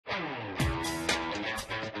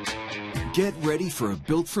Get ready for a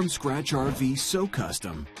built-from-scratch RV so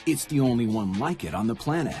custom, it's the only one like it on the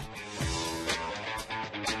planet.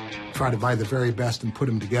 Try to buy the very best and put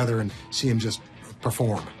them together and see them just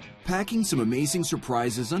perform. Packing some amazing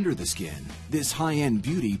surprises under the skin, this high-end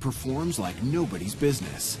beauty performs like nobody's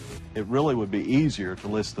business. It really would be easier to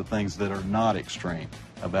list the things that are not extreme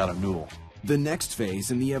about a Newell. The next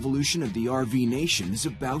phase in the evolution of the RV nation is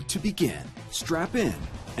about to begin. Strap in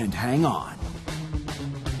and hang on.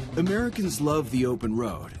 Americans love the open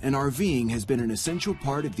road, and RVing has been an essential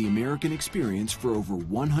part of the American experience for over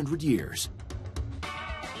 100 years.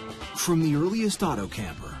 From the earliest auto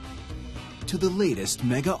camper to the latest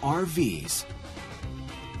mega RVs,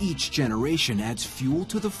 each generation adds fuel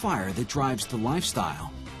to the fire that drives the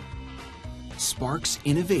lifestyle, sparks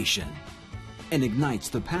innovation, and ignites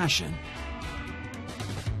the passion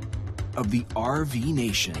of the RV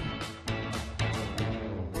nation.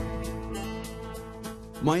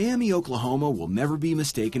 Miami, Oklahoma will never be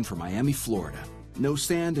mistaken for Miami, Florida. No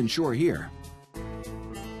sand and shore here.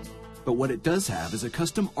 But what it does have is a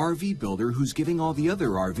custom RV builder who's giving all the other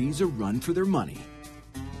RVs a run for their money.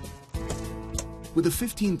 With a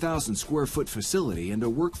 15,000 square foot facility and a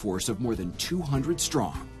workforce of more than 200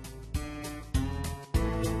 strong.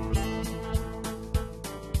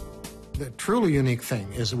 The truly unique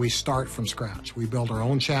thing is that we start from scratch. We build our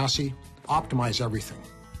own chassis, optimize everything.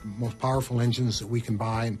 The most powerful engines that we can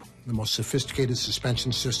buy, the most sophisticated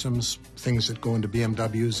suspension systems, things that go into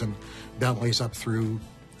BMWs and Bentleys up through,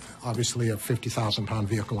 obviously, a 50,000-pound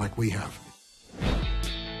vehicle like we have.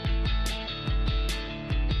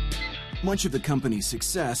 Much of the company's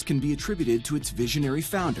success can be attributed to its visionary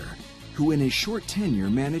founder, who in his short tenure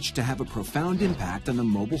managed to have a profound impact on the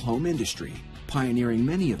mobile home industry, pioneering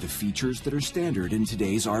many of the features that are standard in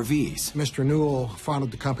today's RVs. Mr. Newell founded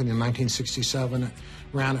the company in 1967,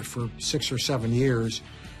 ran it for 6 or 7 years.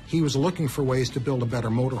 He was looking for ways to build a better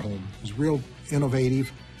motorhome. He was real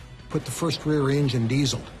innovative, put the first rear engine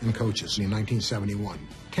diesel in coaches in 1971,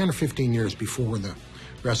 10 or 15 years before the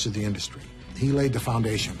rest of the industry. He laid the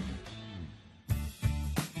foundation.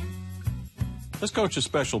 This coach is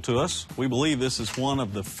special to us. We believe this is one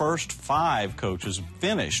of the first 5 coaches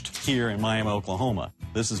finished here in Miami, Oklahoma.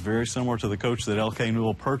 This is very similar to the coach that L.K.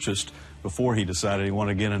 Newell purchased before he decided he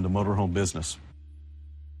wanted to get into motorhome business.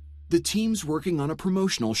 The team's working on a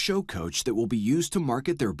promotional show coach that will be used to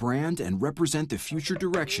market their brand and represent the future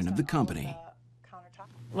direction of the company.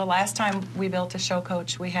 The last time we built a show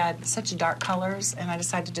coach, we had such dark colors, and I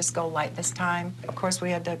decided to just go light this time. Of course, we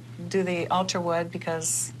had to do the ultra wood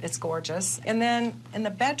because it's gorgeous. And then in the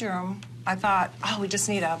bedroom, I thought, oh, we just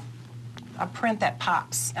need a print that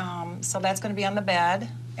pops. So that's going to be on the bed,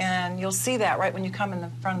 and you'll see that right when you come in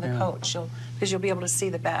the front of the coach, because you'll be able to see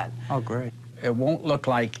the bed. Oh, great. It won't look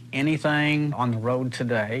like anything on the road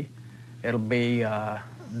today. It'll be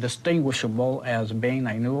distinguishable as being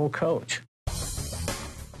a Newell coach.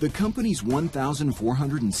 The company's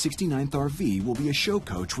 1,469th RV will be a show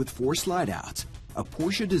coach with 4 slide-outs, a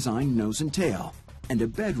Porsche-designed nose and tail, and a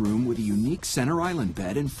bedroom with a unique center island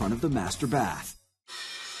bed in front of the master bath.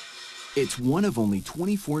 It's one of only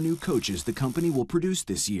 24 new coaches the company will produce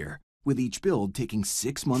this year, with each build taking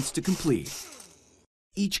 6 months to complete.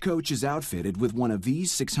 Each coach is outfitted with one of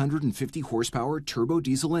these 650-horsepower turbo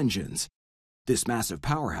diesel engines. This massive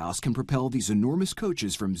powerhouse can propel these enormous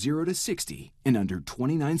coaches from 0 to 60 in under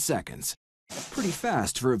 29 seconds. Pretty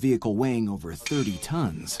fast for a vehicle weighing over 30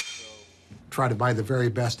 tons. Try to buy the very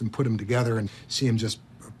best and put them together and see them just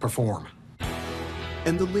perform.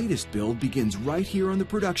 And the latest build begins right here on the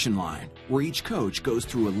production line, where each coach goes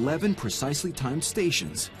through 11 precisely timed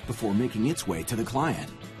stations before making its way to the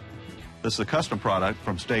client. This is a custom product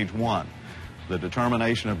from stage 1. The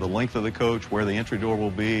determination of the length of the coach, where the entry door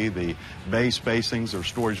will be, the bay spacings or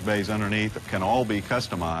storage bays underneath can all be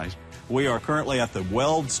customized. We are currently at the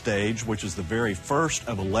weld stage, which is the very first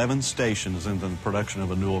of 11 stations in the production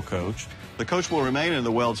of a Newell coach. The coach will remain in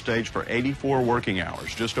the weld stage for 84 working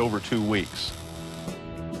hours, just over 2 weeks.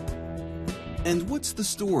 And what's the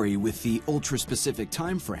story with the ultra-specific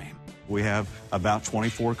time frame? We have about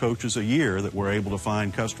 24 coaches a year that we're able to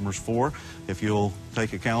find customers for. If you'll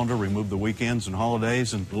take a calendar, remove the weekends and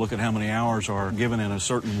holidays, and look at how many hours are given in a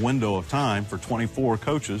certain window of time for 24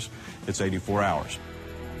 coaches, it's 84 hours.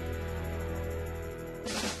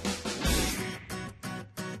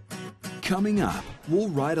 Coming up, we'll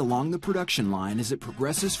ride along the production line as it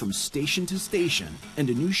progresses from station to station and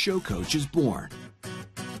a new show coach is born.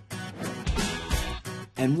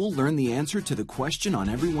 And we'll learn the answer to the question on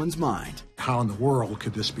everyone's mind. How in the world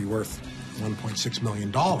could this be worth $1.6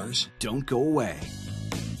 million? Don't go away.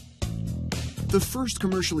 The first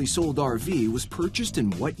commercially sold RV was purchased in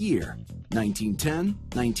what year? 1910,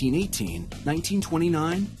 1918,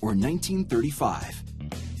 1929, or 1935?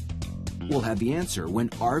 We'll have the answer when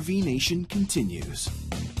RV Nation continues.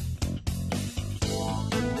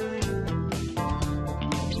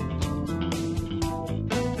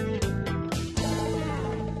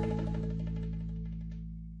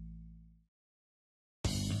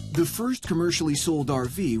 The first commercially sold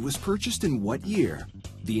RV was purchased in what year?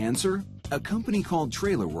 The answer? A company called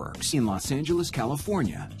Trailer Works in Los Angeles,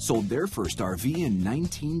 California, sold their first RV in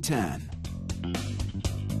 1910.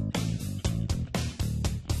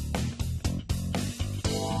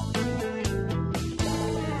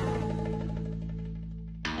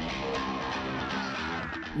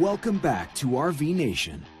 Welcome back to RV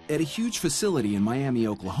Nation. At a huge facility in Miami,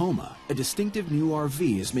 Oklahoma, a distinctive new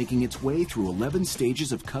RV is making its way through 11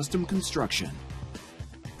 stages of custom construction.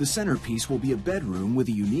 The centerpiece will be a bedroom with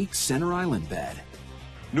a unique center island bed.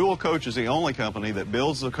 Newell Coach is the only company that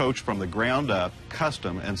builds the coach from the ground up,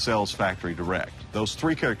 custom, and sells factory direct. Those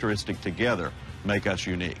three characteristics together make us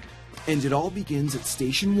unique. And it all begins at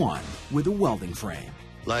Station 1 with a welding frame.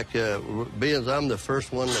 Like, being I'm the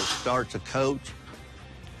first one that starts a coach,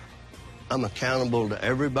 I'm accountable to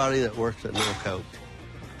everybody that works at Newell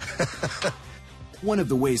Coach. One of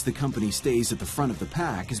the ways the company stays at the front of the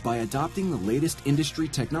pack is by adopting the latest industry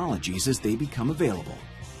technologies as they become available.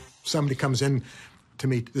 Somebody comes in to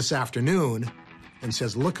me this afternoon and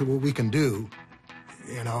says, look at what we can do.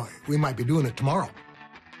 You know, we might be doing it tomorrow.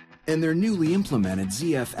 And their newly implemented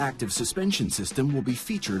ZF active suspension system will be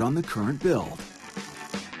featured on the current build.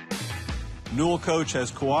 Newell Coach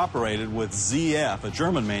has cooperated with ZF, a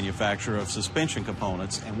German manufacturer of suspension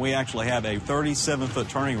components, and we actually have a 37-foot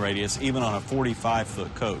turning radius even on a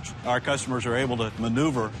 45-foot coach. Our customers are able to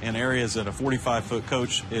maneuver in areas that a 45-foot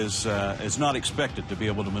coach is not expected to be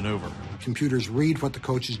able to maneuver. Computers read what the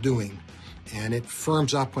coach is doing, and it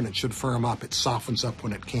firms up when it should firm up. It softens up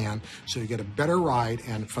when it can, so you get a better ride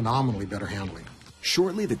and phenomenally better handling.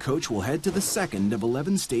 Shortly, the coach will head to the second of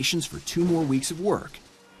 11 stations for 2 more weeks of work,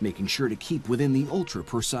 making sure to keep within the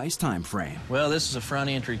ultra-precise time frame. Well, this is a front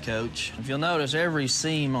entry coach. If you'll notice, every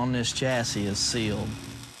seam on this chassis is sealed.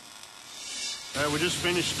 We just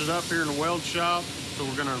finished it up here in the weld shop, so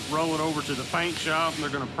we're going to roll it over to the paint shop, and they're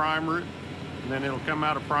going to primer it, and then it'll come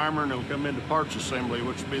out of primer and it'll come into parts assembly,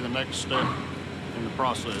 which will be the next step in the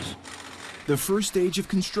process. The first stage of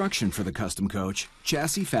construction for the custom coach,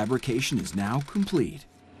 chassis fabrication, is now complete.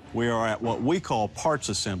 We are at what we call parts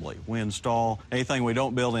assembly. We install anything we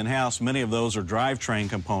don't build in-house. Many of those are drivetrain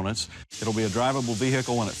components. It'll be a drivable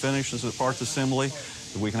vehicle when it finishes at parts assembly.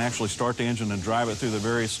 We can actually start the engine and drive it through the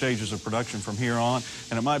various stages of production from here on.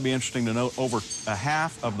 And it might be interesting to note over a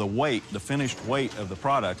half of the weight, the finished weight of the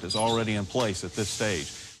product, is already in place at this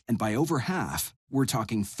stage. And by over half, we're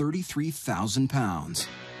talking 33,000 pounds.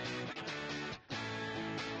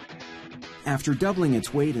 After doubling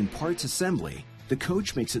its weight in parts assembly, the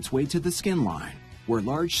coach makes its way to the skin line, where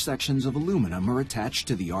large sections of aluminum are attached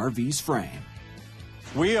to the RV's frame.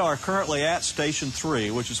 We are currently at Station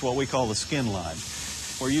 3, which is what we call the skin line.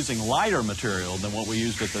 We're using lighter material than what we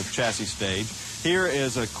used at the chassis stage. Here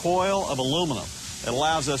is a coil of aluminum. It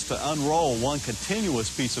allows us to unroll one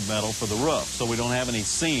continuous piece of metal for the roof, so we don't have any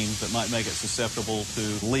seams that might make it susceptible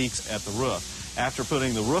to leaks at the roof. After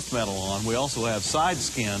putting the roof metal on, we also have side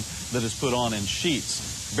skin that is put on in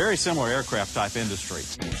sheets. Very similar aircraft type industry.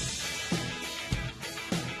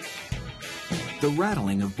 The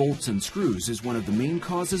rattling of bolts and screws is one of the main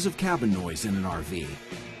causes of cabin noise in an RV.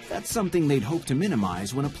 That's something they'd hope to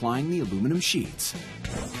minimize when applying the aluminum sheets.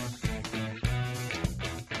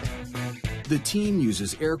 The team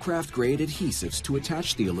uses aircraft-grade adhesives to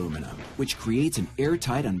attach the aluminum, which creates an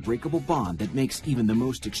airtight, unbreakable bond that makes even the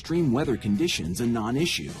most extreme weather conditions a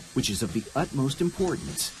non-issue, which is of the utmost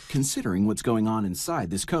importance, considering what's going on inside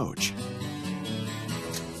this coach.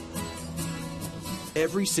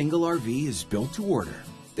 Every single RV is built to order.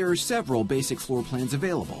 There are several basic floor plans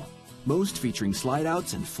available, most featuring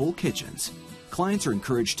slide-outs and full kitchens. Clients are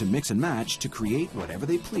encouraged to mix and match to create whatever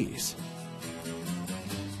they please.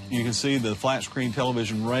 You can see the flat screen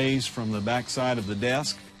television raised from the back side of the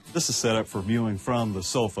desk. This is set up for viewing from the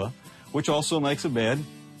sofa, which also makes a bed.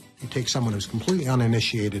 You take someone who's completely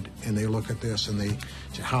uninitiated and they look at this and they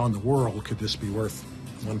say, how in the world could this be worth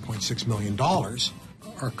 $1.6 million?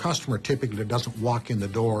 Our customer typically doesn't walk in the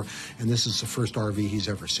door, and this is the first RV he's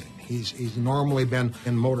ever seen. He's normally been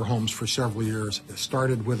in motorhomes for several years.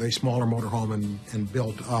 Started with a smaller motorhome and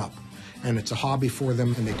built up. And it's a hobby for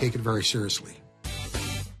them, and they take it very seriously.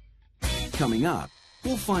 Coming up,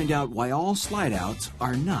 we'll find out why all slide-outs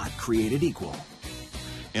are not created equal.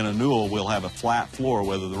 In In a Newell, we'll have a flat floor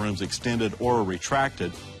whether the room's extended or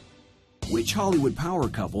retracted. Which Hollywood power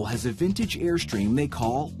couple has a vintage Airstream they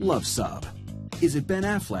call Love Sub? Is it Ben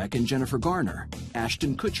Affleck and Jennifer Garner,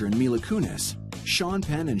 Ashton Kutcher and Mila Kunis, Sean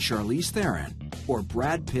Penn and Charlize Theron, or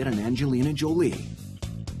Brad Pitt and Angelina Jolie?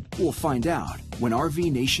 We'll find out when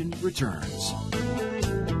RV Nation returns.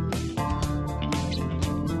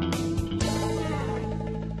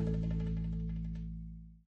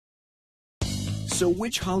 So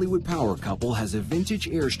which Hollywood power couple has a vintage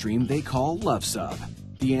Airstream they call Love Sub?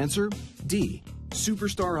 The answer? D.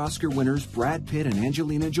 Superstar Oscar winners Brad Pitt and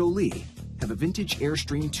Angelina Jolie have a vintage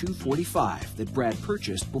Airstream 245 that Brad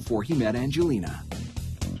purchased before he met Angelina.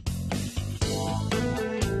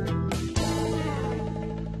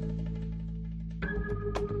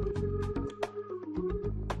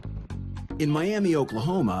 In Miami,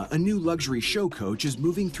 Oklahoma, a new luxury show coach is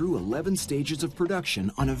moving through 11 stages of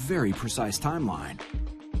production on a very precise timeline.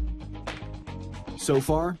 So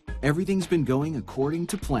far, everything's been going according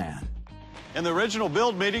to plan. In the original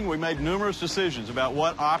build meeting, we made numerous decisions about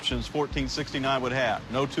what options 1469 would have.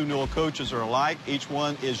 No two Newell coaches are alike. Each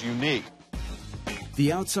one is unique.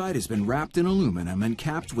 The outside has been wrapped in aluminum and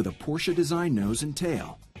capped with a Porsche design nose and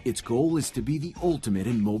tail. Its goal is to be the ultimate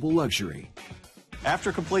in mobile luxury.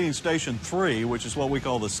 After completing Station 3, which is what we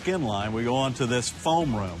call the skin line, we go on to this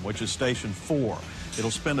foam room, which is Station 4.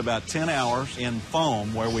 It'll spend about 10 hours in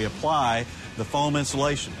foam where we apply the foam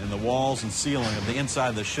insulation in the walls and ceiling of the inside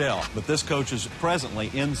of the shell. But this coach is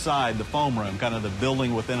presently inside the foam room, kind of the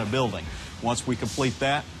building within a building. Once we complete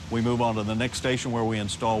that, we move on to the next station where we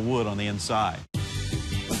install wood on the inside.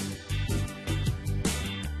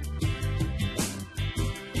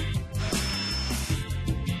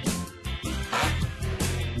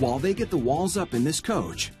 While they get the walls up in this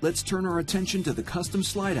coach, let's turn our attention to the custom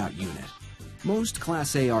slide-out unit. Most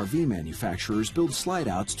Class A RV manufacturers build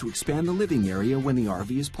slide-outs to expand the living area when the RV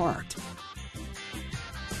is parked.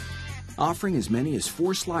 Offering as many as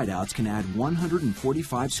 4 slide-outs can add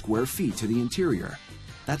 145 square feet to the interior.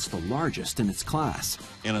 That's the largest in its class.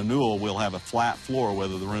 In a Newell, we'll have a flat floor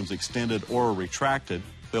whether the room's extended or retracted.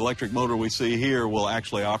 The electric motor we see here will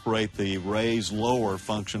actually operate the raise lower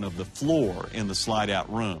function of the floor in the slide-out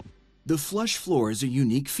room. The flush floor is a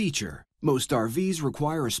unique feature. Most RVs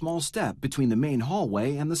require a small step between the main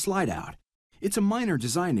hallway and the slide-out. It's a minor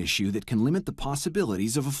design issue that can limit the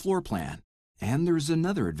possibilities of a floor plan. And there's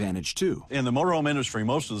another advantage, too. In the motorhome industry,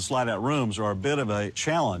 most of the slide-out rooms are a bit of a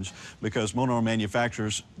challenge because motorhome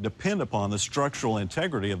manufacturers depend upon the structural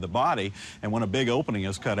integrity of the body, and when a big opening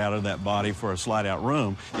is cut out of that body for a slide-out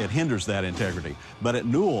room, it hinders that integrity. But at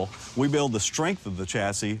Newell, we build the strength of the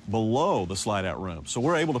chassis below the slide-out room, so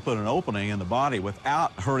we're able to put an opening in the body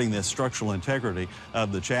without hurting the structural integrity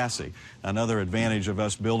of the chassis. Another advantage of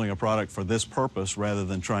us building a product for this purpose rather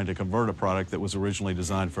than trying to convert a product that was originally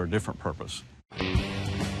designed for a different purpose.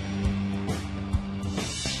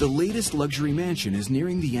 The latest luxury mansion is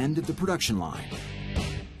nearing the end of the production line.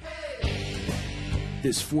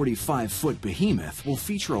 This 45-foot behemoth will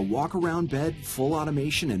feature a walk-around bed, full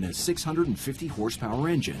automation, and a 650 horsepower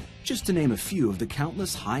engine, just to name a few of the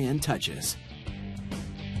countless high-end touches.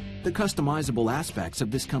 The customizable aspects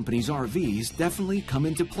of this company's RVs definitely come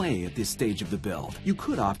into play at this stage of the build. You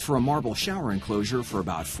could opt for a marble shower enclosure for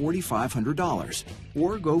about $4,500,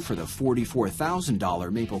 or go for the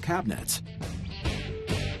 $44,000 maple cabinets.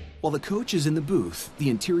 While the coach is in the booth,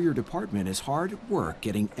 the interior department is hard at work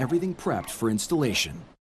getting everything prepped for installation.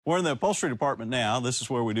 We're in the upholstery department now. This is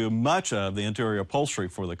where we do much of the interior upholstery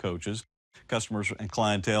for the coaches. Customers and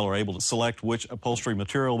clientele are able to select which upholstery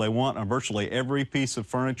material they want on virtually every piece of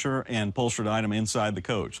furniture and upholstered item inside the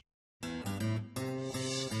coach.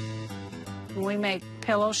 We make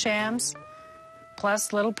pillow shams,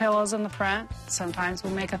 plus little pillows in the front. Sometimes we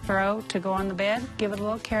make a throw to go on the bed, give it a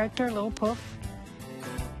little character, a little poof.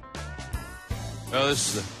 Well, this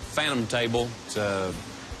is the Phantom table. It's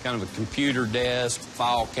kind of a computer desk,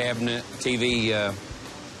 file cabinet. TV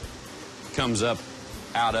comes up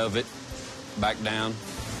out of it, back down,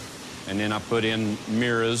 and then I put in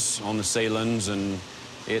mirrors on the ceilings, and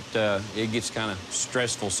it gets kind of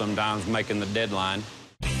stressful sometimes making the deadline.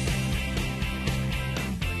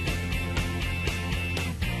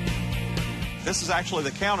 This is actually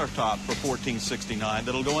the countertop for 1469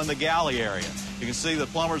 that'll go in the galley area. You can see the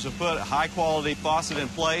plumbers have put a high-quality faucet in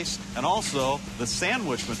place and also the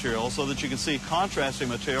sandwich material so that you can see contrasting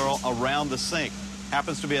material around the sink.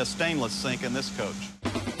 Happens to be a stainless sink in this coach.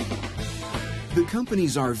 The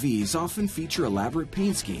company's RVs often feature elaborate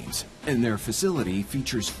paint schemes, and their facility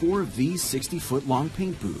features 4 of these 60-foot-long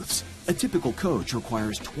paint booths. A typical coach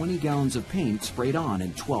requires 20 gallons of paint sprayed on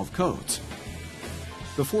in 12 coats.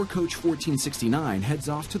 Before Coach 1469 heads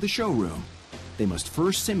off to the showroom, they must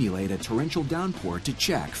first simulate a torrential downpour to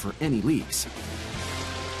check for any leaks.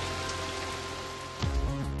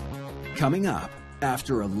 Coming up,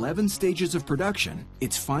 after 11 stages of production,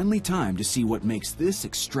 it's finally time to see what makes this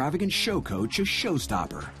extravagant show coach a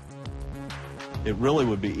showstopper. It really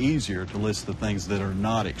would be easier to list the things that are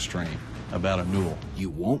not extreme about a Newell. You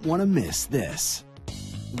won't want to miss this.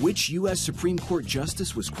 Which U.S. Supreme Court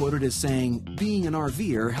justice was quoted as saying, "Being an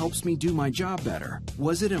RVer helps me do my job better"?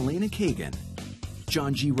 Was it Elena Kagan,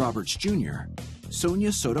 John G. Roberts Jr.,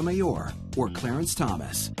 Sonia Sotomayor, or Clarence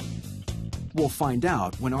Thomas? We'll find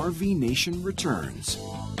out when RV Nation returns.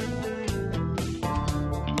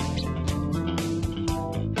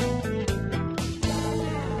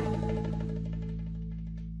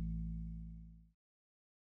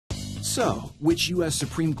 So, which U.S.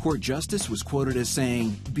 Supreme Court justice was quoted as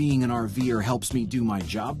saying, "Being an RVer helps me do my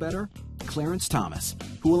job better"? Clarence Thomas,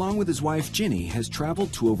 who along with his wife Ginny has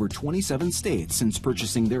traveled to over 27 states since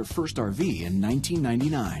purchasing their first RV in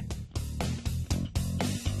 1999.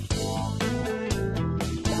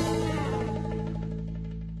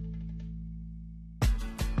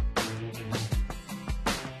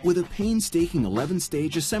 With a painstaking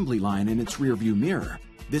 11-stage assembly line in its rearview mirror,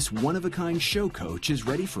 this one-of-a-kind show coach is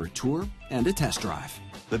ready for a tour and a test drive.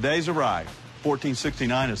 The day's arrived.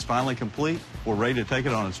 1469 is finally complete. We're ready to take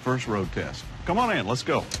it on its first road test. Come on in, let's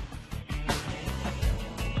go.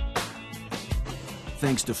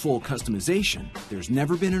 Thanks to full customization, there's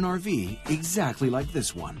never been an RV exactly like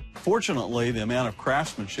this one. Fortunately, the amount of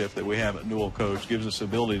craftsmanship that we have at Newell Coach gives us the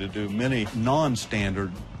ability to do many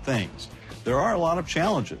non-standard things. There are a lot of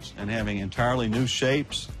challenges in having entirely new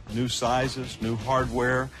shapes, new sizes, new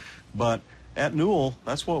hardware, but at Newell,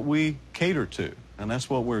 that's what we cater to, and that's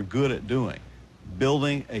what we're good at doing,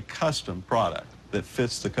 building a custom product that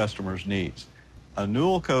fits the customer's needs. A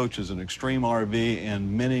Newell coach is an extreme RV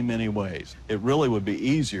in many, many ways. It really would be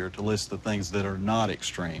easier to list the things that are not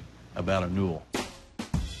extreme about a Newell.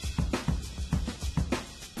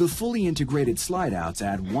 The fully integrated slide-outs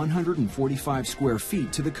add 145 square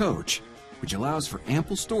feet to the coach, which allows for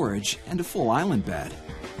ample storage and a full island bed.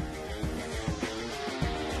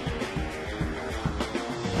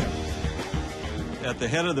 At the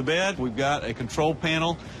head of the bed, we've got a control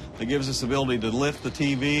panel that gives us the ability to lift the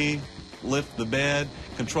TV, lift the bed,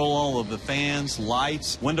 control all of the fans,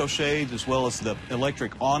 lights, window shades, as well as the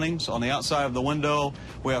electric awnings on the outside of the window.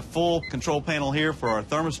 We have full control panel here for our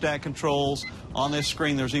thermostat controls. On this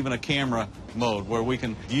screen, there's even a camera mode where we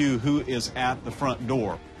can view who is at the front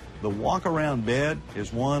door. The walk-around bed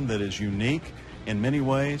is one that is unique in many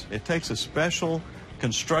ways. It takes a special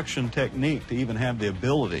construction technique to even have the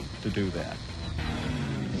ability to do that.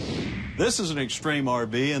 This is an extreme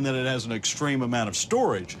RV in that it has an extreme amount of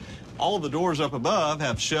storage. All of the doors up above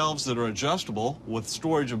have shelves that are adjustable with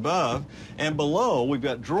storage above, and below we've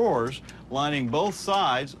got drawers lining both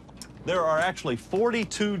sides. There are actually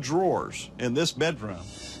 42 drawers in this bedroom.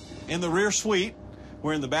 In the rear suite,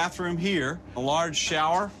 we're in the bathroom here, a large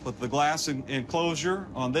shower with the glass enclosure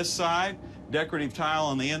on this side, decorative tile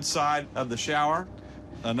on the inside of the shower.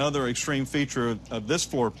 Another extreme feature of this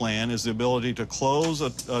floor plan is the ability to close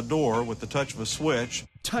a door with the touch of a switch.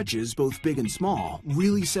 Touches, both big and small,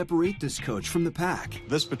 really separate this coach from the pack.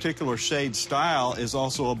 This particular shade style is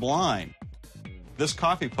also a blind. This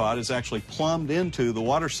coffee pot is actually plumbed into the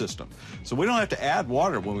water system, so we don't have to add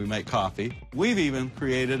water when we make coffee. We've even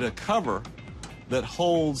created a cover that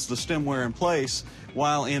holds the stemware in place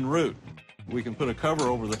while en route. We can put a cover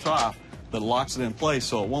over the top that locks it in place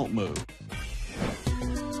so it won't move.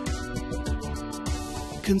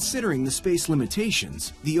 Considering the space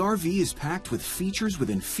limitations, the RV is packed with features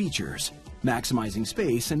within features, maximizing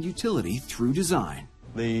space and utility through design.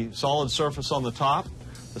 The solid surface on the top,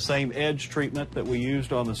 the same edge treatment that we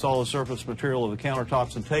used on the solid surface material of the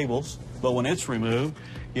countertops and tables, but when it's removed,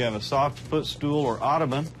 you have a soft footstool or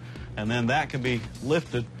ottoman, and then that can be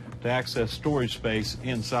lifted to access storage space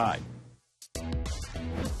inside.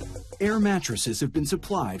 Air mattresses have been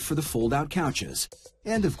supplied for the fold-out couches.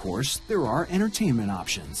 And of course, there are entertainment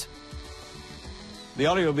options. The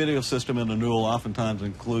audio-video system in the Newell oftentimes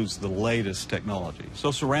includes the latest technology. So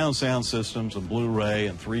surround sound systems and Blu-ray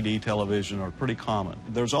and 3D television are pretty common.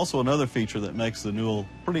 There's also another feature that makes the Newell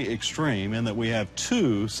pretty extreme in that we have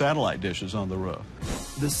 2 satellite dishes on the roof.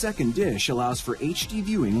 The second dish allows for HD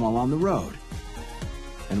viewing while on the road.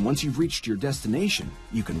 And once you've reached your destination,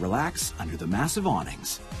 you can relax under the massive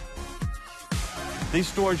awnings. These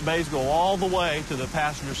storage bays go all the way to the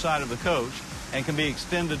passenger side of the coach and can be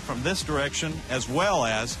extended from this direction as well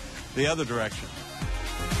as the other direction.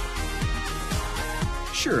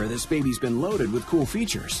 Sure, this baby's been loaded with cool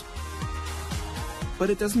features,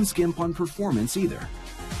 but it doesn't skimp on performance either.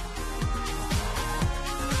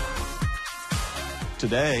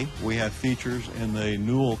 Today, we have features in the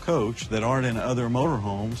Newell coach that aren't in other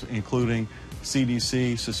motorhomes, including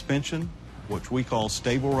CDC suspension, which we call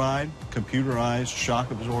stable ride, computerized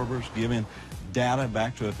shock absorbers, giving data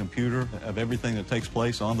back to a computer of everything that takes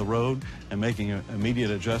place on the road and making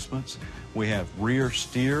immediate adjustments. We have rear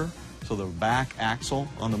steer, so the back axle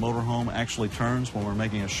on the motorhome actually turns when we're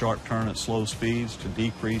making a sharp turn at slow speeds to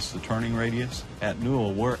decrease the turning radius. At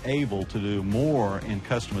Newell, we're able to do more in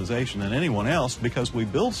customization than anyone else because we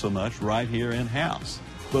build so much right here in-house.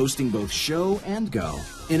 Boasting both show and go,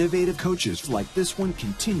 innovative coaches like this one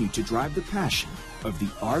continue to drive the passion of the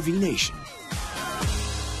RV Nation.